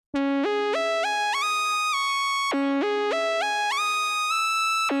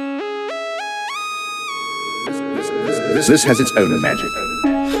this has its own magic.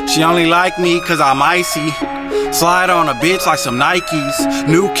 She only like me cause I'm icy. Slide on a bitch like some Nikes.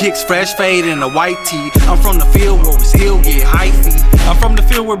 New kicks, fresh fade in a white tee. I'm from the field where we still get hyphy. I'm from the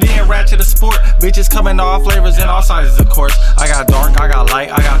field where being ratchet a sport. Bitches coming to all flavors and all sizes, of course. I got dark, I got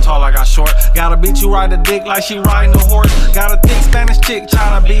light, I got tall, I got short. Got a bitch who ride a dick like she riding a horse. Got a thick Spanish chick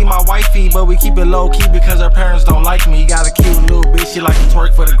tryna be my wifey, but we keep it low key because her parents don't like me. Got a cute little bitch, she like to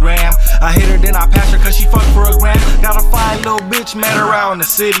twerk for the gram. I hit her, then I pass her cause she fuck for a gram. Got a fine little bitch, met her out in the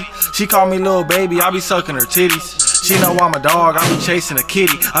city. She call me little baby, I be sucking her titties. She know I'm a dog, I be chasing a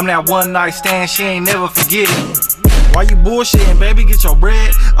kitty. I'm that one night stand, she ain't never forget it. Why you bullshitting, baby? Get your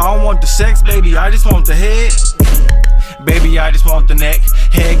bread. I don't want the sex, baby, I just want the head. Baby, I just want the neck.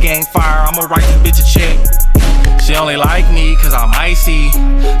 Head gang fire, I'ma write this bitch a check. She only like me cause I'm icy.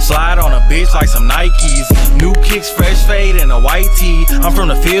 Slide on a bitch like some Nikes. New kicks, fresh fade in a white tee. I'm from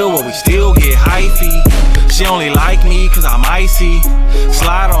the field where we still get hyphy. She only like me cause I'm icy.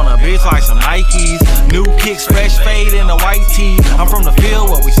 Slide on a bitch like some Nikes. New kicks, fresh fade in a white tee. I'm from the field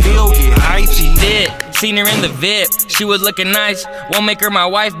where we still get hyphy. Seen her in the VIP, she was looking nice. Won't make her my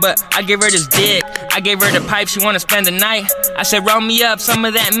wife, but I give her this dick. I gave her the pipe, she wanna spend the night. I said roll me up some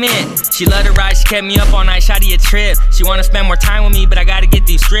of that mint. She loved to ride, she kept me up all night, shawty a trip. She wanna spend more time with me, but I gotta get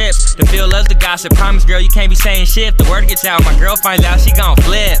these strips. The field loves the gossip, promise girl you can't be saying shit. If the word gets out, my girl finds out, she gon'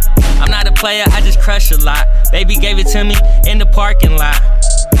 flip. I'm not a player, I just crush a lot. Baby gave it to me in the parking lot.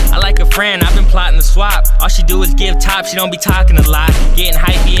 I like a friend, I've been plotting to swap. All she do is give top, she don't be talking a lot. Getting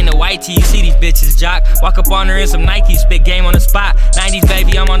hypey in the white tee, you see these bitches jock. Walk up on her in some Nikes, spit game on the spot. 90s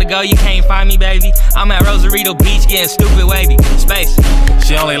baby, I'm on the go, you can't find me baby. I'm at Rosarito Beach getting stupid wavy. Space.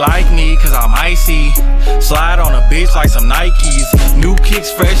 She only like me cause I'm icy. Slide on a bitch like some Nikes. New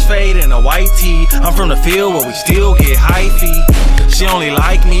kicks, fresh fade in a white tee. I'm from the field where we still get hyphy. She only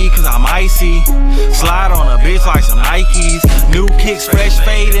like me cause I'm icy. Slide on a bitch like some Nikes. New kicks, fresh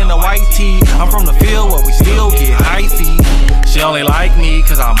fade in a white tee. I'm from the field where we still get hyphy. She only like me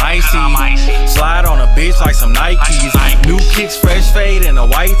cause I'm icy. Slide on a bitch like some Nikes. New kicks, fresh fade in a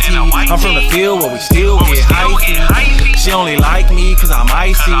white tee. I'm from the field where we still get hyphy. She only like me cause I'm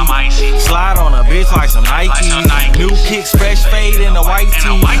icy. Slide on a bitch like some Nikes. New kicks, fresh fade in a white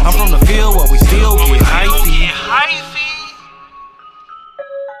tee. I'm from the field where we still get hyphy.